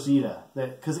Abraham Rosita.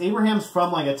 Because Abraham's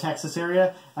from like a Texas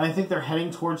area, and I think they're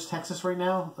heading towards Texas right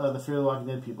now, the Fear the Walking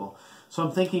Dead people. So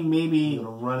I'm thinking maybe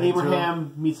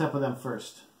Abraham meets up with them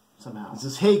first, somehow. It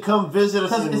says, hey, come visit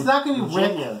us in it's not going to be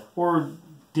Rick or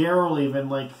Daryl even,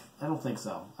 like, I don't think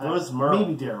so. What was Merle?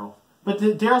 Maybe Daryl. But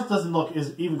Daryl doesn't look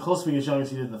even close to being as young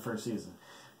as he did in the first season.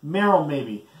 Merrill,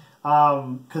 maybe.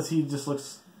 Because he just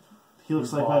looks... He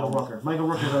looks like Michael Rooker. Michael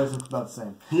Rooker always looks about the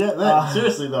same. Yeah,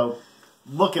 seriously, though.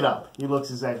 Look it up. He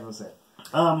looks exactly the same.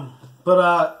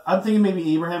 But I'm thinking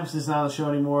maybe Abraham, because he's not on the show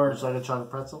anymore. Just like a chocolate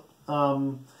pretzel?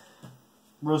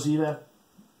 Rosita.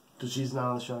 Because she's not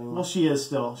on the show anymore? Well, she is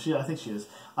still. I think she is.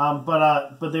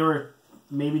 But they were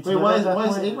maybe together. Wait, why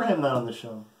is Abraham not on the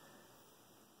show?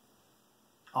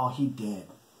 Oh, he did.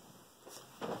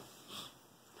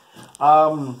 He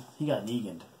got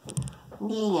Negan'd.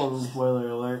 Negan. Spoiler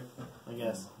alert, I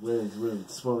guess. Really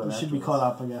spoiler. You should be caught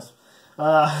up, I guess.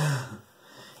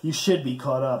 You should be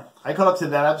caught up. I caught up to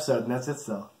that episode, and that's it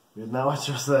still. We have not watched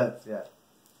the rest of that yet.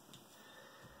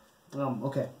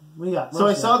 Okay. What do you got? So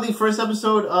I saw the first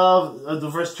episode of the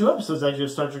first 2 episodes actually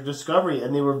of Star Trek Discovery,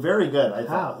 and they were very good. I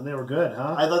thought. Wow, they were good,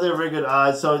 huh? I thought they were very good.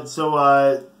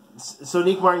 So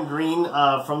Nick Martin Green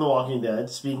from The Walking Dead.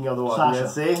 Speaking of The Walking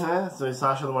Dead, so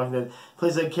Sasha The Walking Dead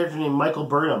plays a character named Michael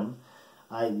Burnham.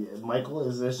 Michael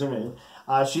is their name.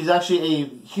 She's actually a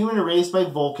human raised by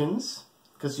Vulcans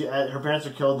because her parents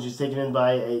are killed and she's taken in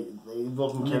by a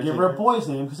Vulcan character. They give her a boy's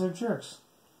name because they're jerks.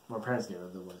 Well, her parents gave her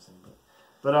the boy's name,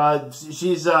 but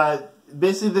she's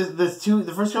basically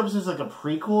the first 2 episodes is like a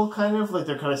prequel kind of like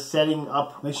they're kind of setting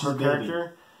up like her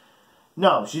character.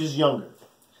 No, she's younger.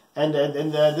 And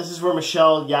this is where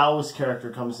Michelle Yeoh's character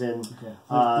comes in. Okay.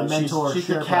 The mentor. She's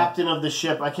the captain of the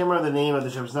ship. I can't remember the name of the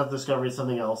ship. It's not Discovery. It's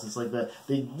something else. It's like the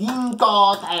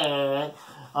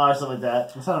or something like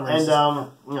that. It's not a racist.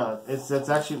 And no, it's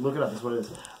actually look it up. It's what it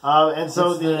is. And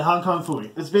so it's the Hong Kong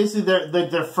Phooey. It's basically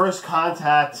their first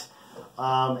contact,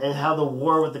 and how the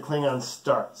war with the Klingons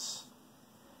starts.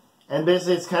 And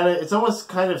basically, it's almost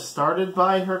kind of started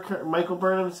by Michael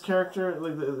Burnham's character.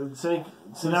 So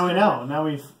now we know. Now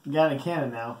we've got it in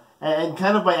canon now. And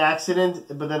kind of by accident,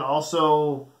 but then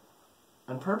also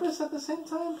on purpose at the same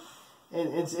time.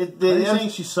 And Are you saying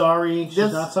she's sorry?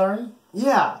 She's not sorry?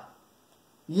 Yeah.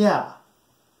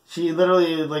 She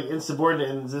literally insubordinate,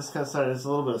 and this kind of started. It's a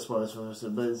little bit of spoilers for her,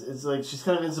 but it's like she's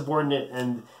kind of insubordinate,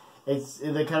 and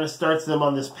it kind of starts them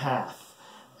on this path.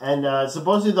 And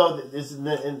supposedly, though,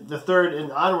 in the third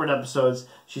and onward episodes,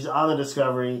 she's on the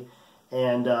Discovery,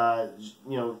 and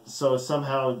so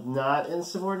somehow not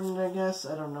insubordinate. I guess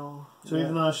I don't know. So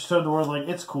even though she told the world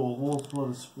it's cool, we'll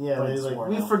just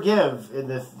we forgive in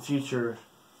the future.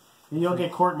 You don't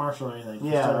get court-martial or anything.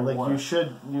 Yeah,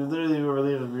 you literally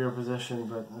relieve your position,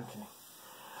 but okay.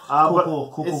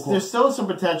 Cool. There's still some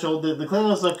potential. The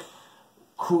Klingons look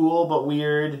cool but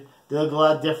weird. They look a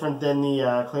lot different than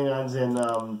the Klingons in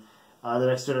The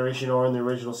Next Generation or in the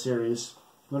original series.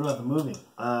 What about the movie?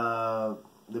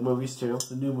 The movies, too.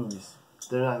 The new movies.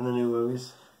 They're not in the new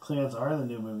movies. Klingons are in the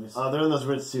new movies. Oh, they're in those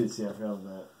weird suits. Yeah, I forgot about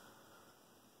that.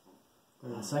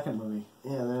 In the second movie.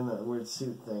 Yeah, they're in that weird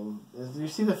suit thing. Do you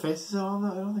see the faces at all?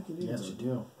 I don't think you do. Yes, you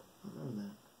do. I remember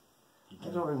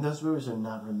that. Those movies are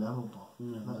not memorable.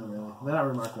 Not really. They're not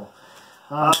remarkable.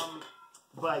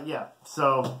 But yeah,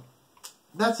 so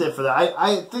that's it for that.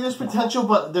 I think there's potential,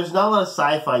 but there's not a lot of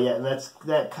sci-fi yet, and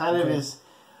that kind of is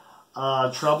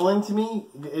troubling to me.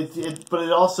 But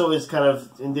it also is kind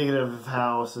of indicative of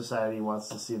how society wants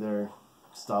to see their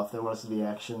stuff. They want to see the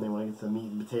action. They want to get the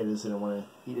meat and potatoes. They don't want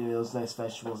to eat any of those nice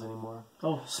vegetables anymore.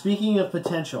 Oh, speaking of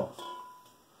potential,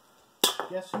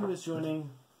 guess who is joining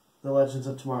The Legends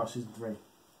of Tomorrow Season 3?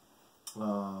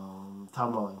 Tom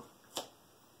Welling.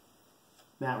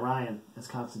 Matt Ryan as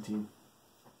Constantine.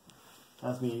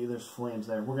 That's me. There's flames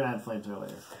there. We're going to add flames there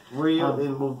later.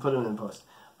 We'll put them in post.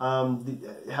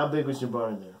 How big was your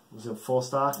boner there? Was it full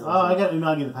stock? I got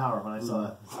Unagi the Power when I saw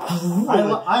that.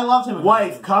 I loved him.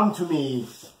 Wife, come to me.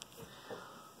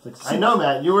 I know,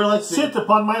 Matt. You were like sit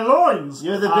upon my loins.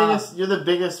 You're the biggest. You're the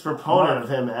biggest proponent of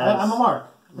him. I'm a mark.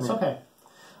 It's okay.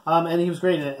 And he was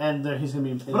great, and he's going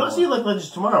to be. But also, you like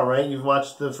Legends Tomorrow, right? You've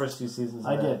watched the first 2 seasons.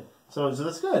 I did. So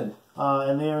that's good.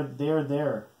 And they are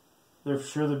there. They're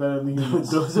surely better than the humans.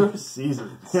 Those are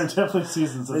seasons. They're definitely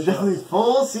seasons of shows. They're definitely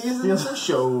full seasons of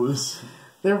shows.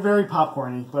 They're very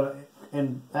popcorny,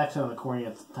 and actually corny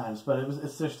at times. But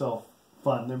they're still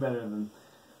fun. They're better than.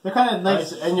 They're kind of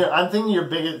nice. And I'm thinking your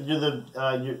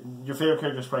favorite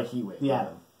character is probably Heatwave. The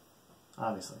Atom,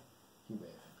 obviously.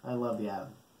 Heatwave. I love the Atom.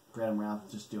 Graham Round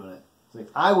just doing it. It's like,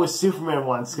 I was Superman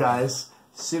once, guys.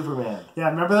 Superman. Yeah,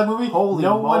 remember that movie? Holy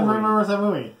no moly. one remembers that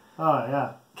movie. Oh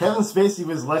yeah. Kevin Spacey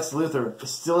was Lex Luthor.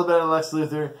 Still a better Lex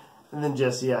Luthor, and then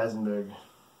Jesse Eisenberg.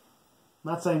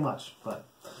 Not saying much, but.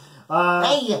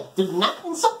 Hey, do not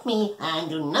insult me, and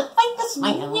do not fight this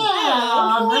man.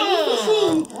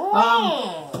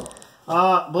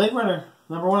 Blade Runner,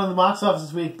 #1 in the box office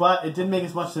this week, but it didn't make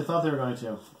as much as they thought they were going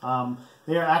to.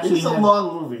 They are actually. It's a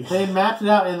long movie. They mapped it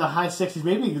out in the high 60s.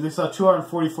 Maybe they saw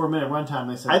 244-minute runtime.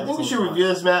 They said. I think we should review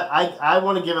this, Matt. I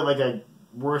want to give it a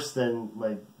worse than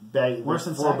worse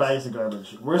than 4 sex? bags of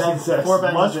garbage. Worse than sex. 4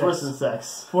 bags Much of worse dicks. than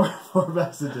sex. Four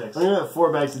bags of dicks. I'm gonna have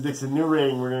 4 bags of dicks. A new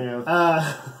rating. We're gonna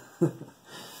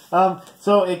go.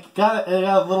 So it got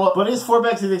a little. But is 4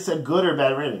 bags of dicks a good or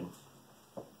bad rating?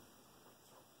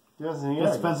 It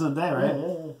depends on the day,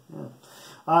 right?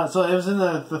 Yeah. So it was in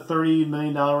the $30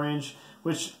 million range,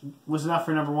 which was enough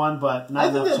for #1, but not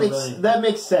I think enough that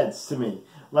makes sense to me.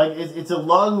 It's a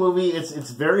long movie.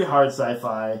 It's very hard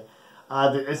sci-fi.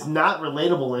 It's not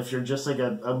relatable if you're just like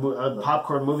a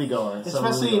popcorn moviegoer.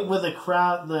 Especially with the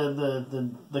crowd,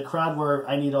 the crowd where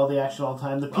I need all the action all the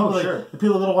time. The people, the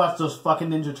people that watch those fucking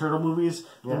Ninja Turtle movies,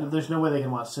 there's no way they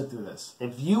can sit through this.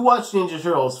 If you watch Ninja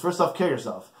Turtles, first off, kill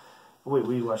yourself. Wait,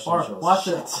 we watched Ninja Turtles.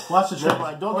 Watch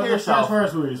the don't kill yourself.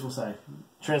 Transformers movies, we'll say.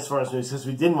 Transformers movies, because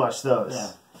we didn't watch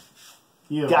those.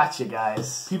 Yeah. Gotcha,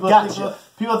 guys. People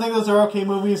think those are okay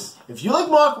movies. If you like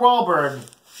Mark Wahlberg,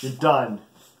 you're done.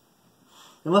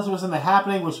 Unless it was in The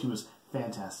Happening, which he was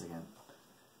fantastic in.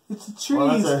 It's the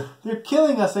trees. They're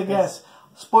killing us, I guess.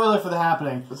 Spoiler for The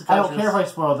Happening. I don't care if I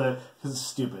spoiled it, because it's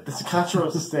stupid. It's a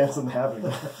controversial stance on The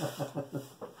Happening.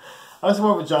 I was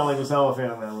more of a John Leguizamo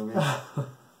fan in that movie.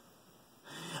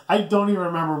 I don't even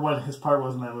remember what his part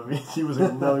was in that movie. He was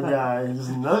another guy. Just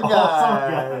another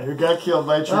guy who got killed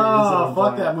by a tree. Oh,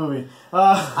 fuck that movie.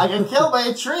 I got killed by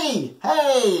a tree.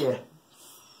 Hey!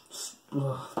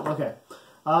 Okay.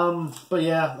 But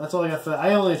yeah, that's all I got for that.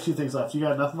 I only have 2 things left. You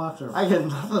got nothing left? Or? I got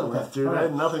nothing left, dude. Right. I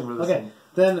had nothing for this Okay.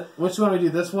 Then, which one we do?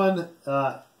 This one,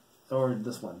 or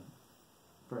this one?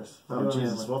 first. Oh,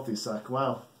 Jesus, both these suck.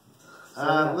 Wow.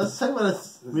 So, let's talk about it.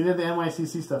 We did the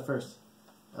NYCC stuff first.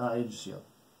 Age of S.H.I.E.L.D.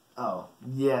 Oh,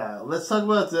 yeah. Let's talk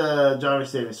about John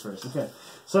Rhys Davies first. Okay.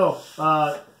 So,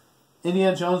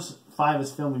 Indiana Jones 5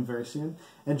 is filming very soon,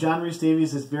 and John Rhys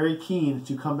Davies is very keen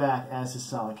to come back as his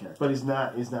solid character. But he's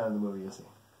not in the movie, is he?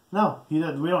 No, we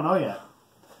don't know yet.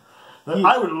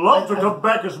 I would love to come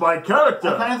back as my character.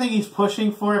 I kind of think he's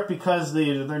pushing for it because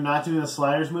they're not doing the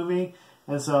Sliders movie,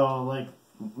 and so, like...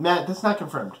 Matt, that's not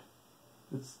confirmed.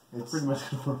 It's pretty much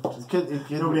confirmed.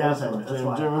 Nobody asked him. him. That's Jim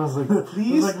why. was like,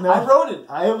 please? Like, no. I wrote it.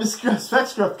 I have a spec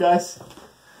script, guys.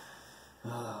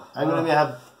 I'm going to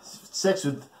have sex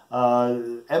with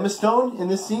Emma Stone in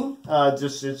this scene.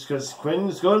 It's because Quentin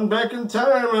is going back in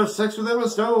time and have sex with Emma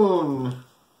Stone.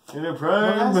 In her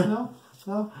prime.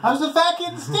 No. I was a fat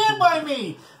kid. Stand by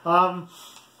me. But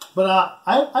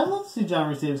I'd love to see John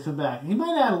Rhys Davies come back. He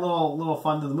might add a little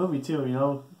fun to the movie too. You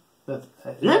know,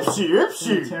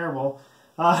 Ipsy. Terrible.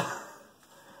 I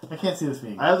can't see this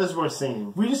being. I have this more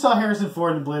singing. We just saw Harrison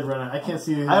Ford in Blade Runner. I can't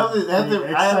see.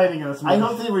 Exciting in this movie. I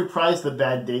hope they reprise the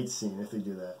bad dates scene if they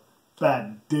do that.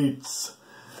 Bad dates.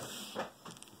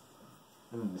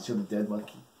 Show the dead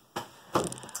monkey.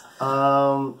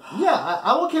 Yeah,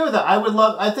 I'm okay with that.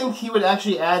 I think he would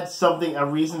actually add something, a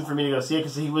reason for me to go see it,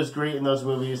 because he was great in those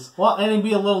movies. Well, and he'd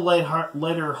be a little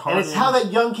lighter hearted. And it's how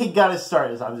that young kid got his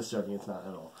start. I'm just joking, it's not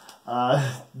at all.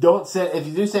 Don't send, if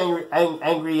you do send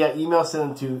angry email,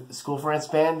 send them to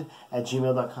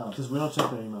schoolfriendsband@gmail.com. Because we don't check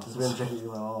their emails. Because we don't check the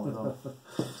email at all. No.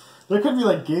 There could be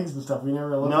like gigs and stuff. We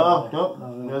never looked at. Nope.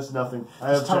 There's nothing.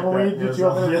 I have checked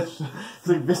that. It's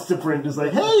like Vistaprint is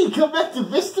like, hey, come back to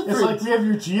Vistaprint. It's like we have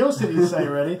your GeoCities site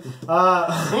ready.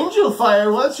 Angel Fire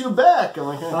wants you back. I'm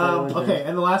like, okay,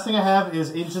 and the last thing I have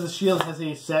is Agents of the S.H.I.E.L.D. has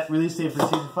a set release date for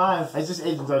season 5. I just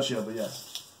Agents of the S.H.I.E.L.D., but yes.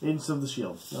 Agents of the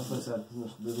S.H.I.E.L.D. That's what I said.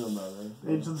 There's no matter, right?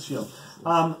 Agents of the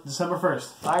S.H.I.E.L.D. December 1st.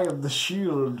 I am the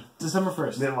S.H.I.E.L.D. December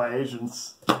 1st. They're my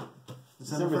agents.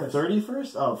 December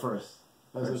 31st? Oh, 1st.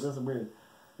 That's weird.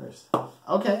 First.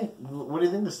 Okay. What do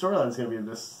you think the storyline is going to be of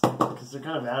this? Because they're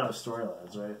kind of out of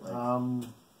storylines, right? Like,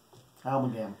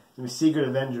 Almagam. The Secret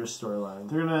Avengers storyline.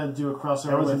 They're going to do a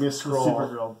crossover Everyone's with going to be a scroll.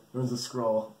 Supergirl. There was a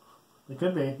scroll. It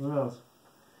could be. Who knows?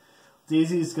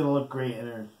 Daisy's going to look great in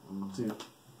her suit.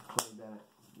 Chloe Bennett.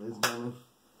 Liz Bennett.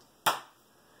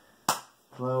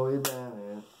 Chloe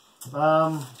Bennett.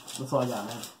 That's all I got,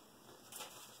 man.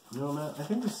 You know, man, I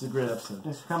think this is a great episode.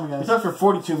 Thanks for coming, guys. We talked for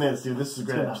 42 minutes, dude. This is a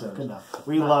great episode. Good enough.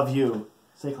 We love you.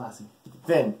 Stay classy.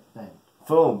 Finn. Bang.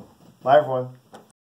 Boom. Bye, everyone.